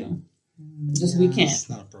hula hoop too. Just we can't. It's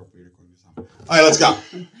not appropriate according to some. All right, let's go.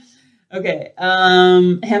 Okay,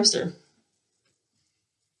 hamster.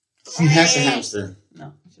 She has a hamster.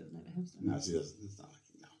 No, she doesn't have a hamster. No, she doesn't. It's not like,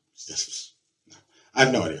 no. She doesn't. No. I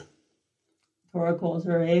have no idea. Tora calls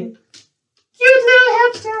her a cute little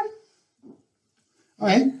hamster. All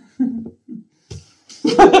right.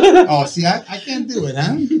 Oh, see, I can't do it,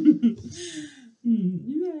 huh?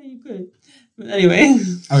 Yeah, you could. But anyway.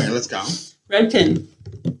 Okay, let's go. Red pin.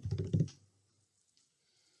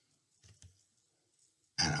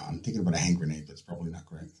 I don't know. I'm thinking about a hand grenade. That's probably not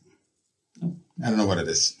correct. Oh. I don't know what it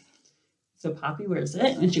is. So Poppy wears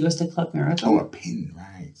it when she goes to Club Miracle. Oh, a pin,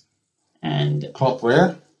 right. And Club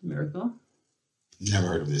where? Miracle. Never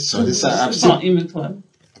heard of this. So this I've seen. Club.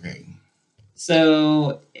 Okay.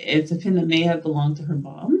 So it's a pin that may have belonged to her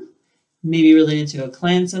mom, maybe related to a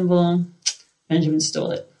clan symbol. Benjamin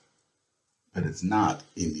stole it. But it's not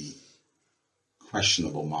in the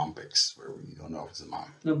questionable mom pics where we don't know if it's a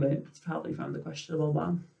mom. No, but it's probably from the questionable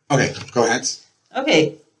mom. Okay, go ahead.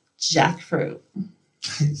 Okay, jackfruit.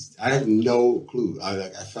 I have no clue. I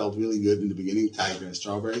felt really good in the beginning, tiger and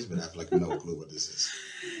strawberries, but I have like no clue what this is.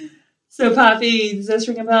 So Poppy, does this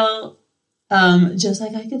ring a bell? Just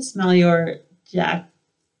like I could smell your jackfruit.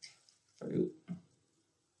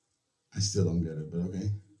 I still don't get it, but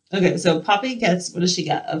okay. Okay, so Poppy gets, what does she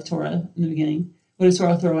get of Tora in the beginning? What does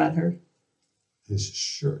Tora throw at her? His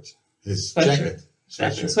shirt. His jacket.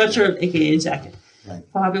 Sweatshirt, yeah. AKA jacket.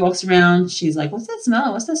 Right. Poppy walks around. She's like, what's that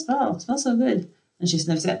smell? What's that smell? It smells so good. And she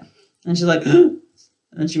sniffs it. And she's like, and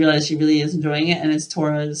then she realizes she really is enjoying it. And it's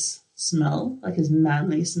Tora's smell, like his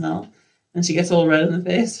manly smell. And she gets all red in the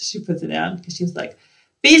face. She puts it down because she was like,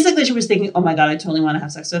 basically she was thinking, oh my God, I totally want to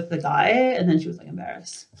have sex with the guy. And then she was like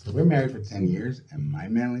embarrassed. So we're married for 10 years and my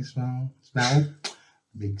manly smell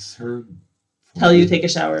makes her tell you take a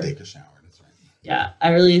shower. Take a shower, that's right. Yeah, I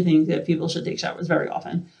really think that people should take showers very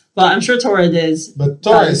often. But I'm sure Tora does. But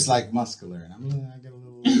Tora is like muscular and I get a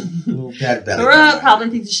little bad belly. Tora probably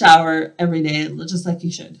takes a shower every day, just like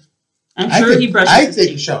you should. I'm sure he brushes his teeth. I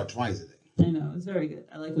take a shower twice a day. I know, it's very good.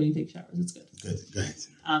 I like when you take showers. It's good. Good, go ahead.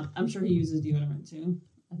 I'm sure he uses deodorant too.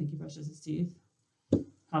 I think he brushes his teeth.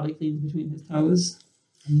 Probably cleans between his toes.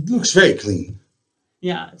 It looks very clean.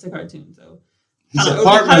 Yeah, it's a cartoon, so. His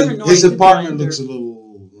apartment looks a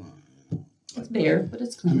little... It's bare, but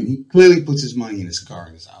it's clean. I mean, he clearly puts his money in his car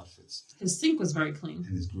and his outfits. His sink was very clean.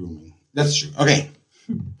 And his grooming. That's true. Okay,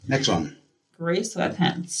 next one. Gray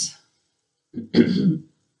sweatpants.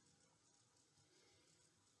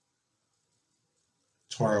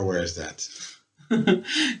 Tora wears that.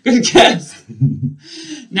 Good guess.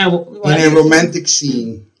 Now, in a romantic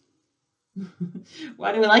scene.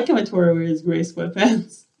 Why do we like him when Tora wears gray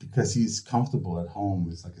sweatpants? Because he's comfortable at home.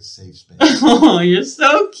 It's like a safe space. Oh, you're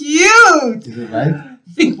so cute. Is it right?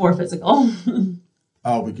 Think more physical.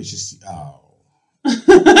 Oh, because you see... Oh.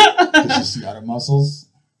 Because you see other muscles?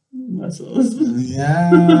 Muscles.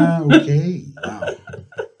 Yeah, okay. Wow.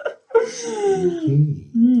 Okay.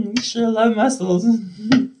 You sure love muscles.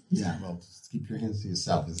 Yeah, well, just keep your hands to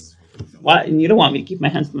yourself. This is what? And you don't want me to keep my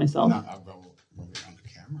hands to myself? No, I'll go on the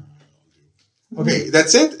camera. Okay,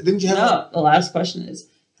 that's it? Didn't you have... No, the last question is,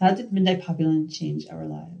 how did Midnight Poppyland change our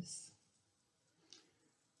lives?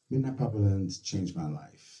 Midnight Poppyland changed my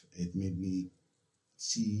life. It made me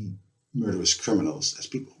see murderous criminals as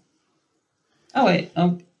people. Oh, wait.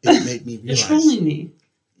 It made me realize... You're trolling me.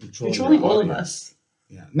 You're trolling all of us.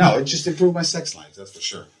 Yeah. No, it just improved my sex life, that's for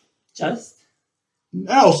sure. Just?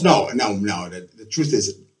 No. The truth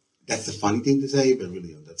is, that's the funny thing to say, but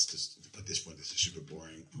really, that's just at this point, this is super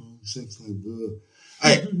boring. Oh, sex like all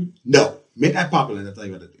right. No, Midnight Popular. I'll tell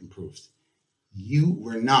you what it improved. You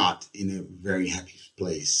were not in a very happy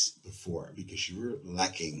place before because you were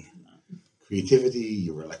lacking creativity.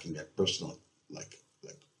 You were lacking that personal, like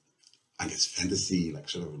I guess, fantasy, like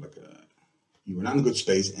sort of like you were not in a good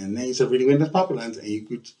space. And then you started reading Midnight Popular, and you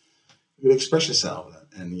could express yourself.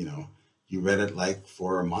 And you read it like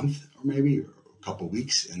for a month or maybe a couple of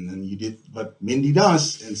weeks, and then you did what Mindy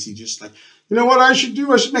does, and she just like, you know what I should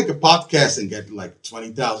do? I should make a podcast and get like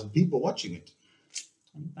 20,000 people watching it.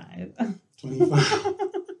 25.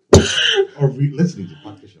 Or listening to the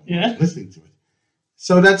podcast. Yeah. Listening to it.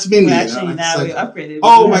 So that's Mindy. Well, actually, now we upgraded.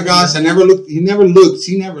 Oh my gosh! She never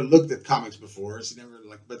looked at comics before.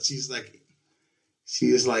 But she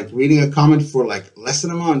is like reading a comic for like less than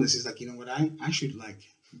a month. And she's like, you know what? I should like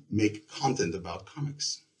make content about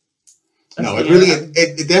comics.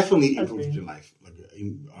 It definitely improved your life, like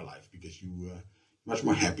in our life, because you much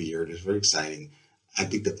more happier. It's very exciting. I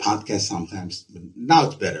think the podcast sometimes, but now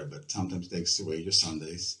it's better, but sometimes takes away your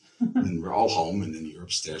Sundays. And we're all home, and then you're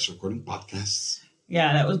upstairs recording podcasts.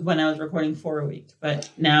 Yeah, that was when I was recording 4 a week, but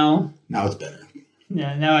now it's better.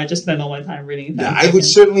 Yeah, now I just spend all my time reading. Yeah, I would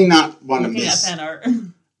certainly not want to miss fan art.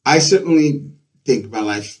 I certainly think my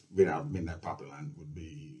life without Midnight Popular would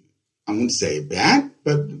be, I wouldn't say bad,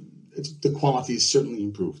 but the quality is certainly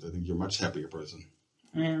improved. I think you're a much happier person.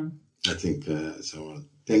 I am. I think so.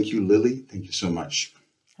 Thank you, Lily. Thank you so much.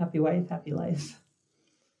 Happy wife, happy life.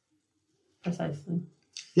 Precisely.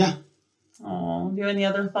 Yeah. Oh, do you have any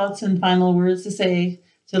other thoughts and final words to say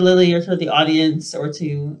to Lily or to the audience or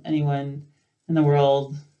to anyone in the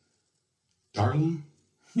world? Darla?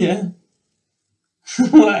 Yeah.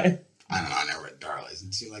 Why? I don't know. I never read Darla.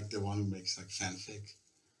 Isn't she like the one who makes like fanfic?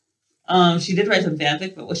 She did write some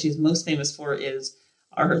fanfic, but what she's most famous for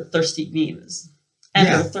are her thirsty memes and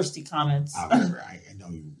her thirsty comments. I know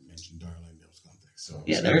you mentioned Darla in those contexts, so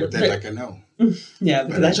yeah, they're like I know. Yeah,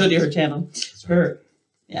 because I showed you her channel.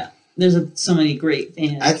 There's so many great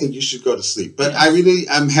fans. I think you should go to sleep. But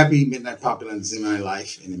I'm happy Midnight Popular is in my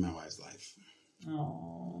life and in my wife's life.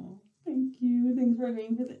 Oh, thank you. Thanks for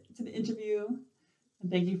agreeing to the interview. And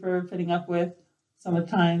thank you for putting up with so much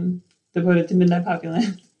time devoted to Midnight Popular.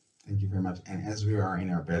 Thank you very much. And as we are in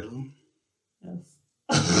our bedroom. Yes.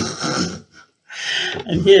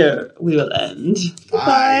 And here we will end.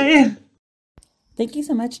 Bye. Thank you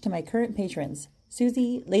so much to my current patrons,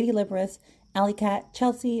 Susie, Lady Libris, Alley Cat,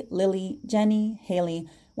 Chelsea, Lily, Jenny, Haley,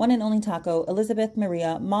 One and Only Taco, Elizabeth,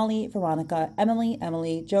 Maria, Molly, Veronica,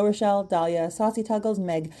 Emily, Jo Rochelle, Dahlia, Saucy Tuggles,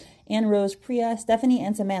 Meg, Anne Rose, Priya, Stephanie,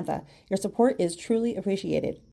 and Samantha. Your support is truly appreciated.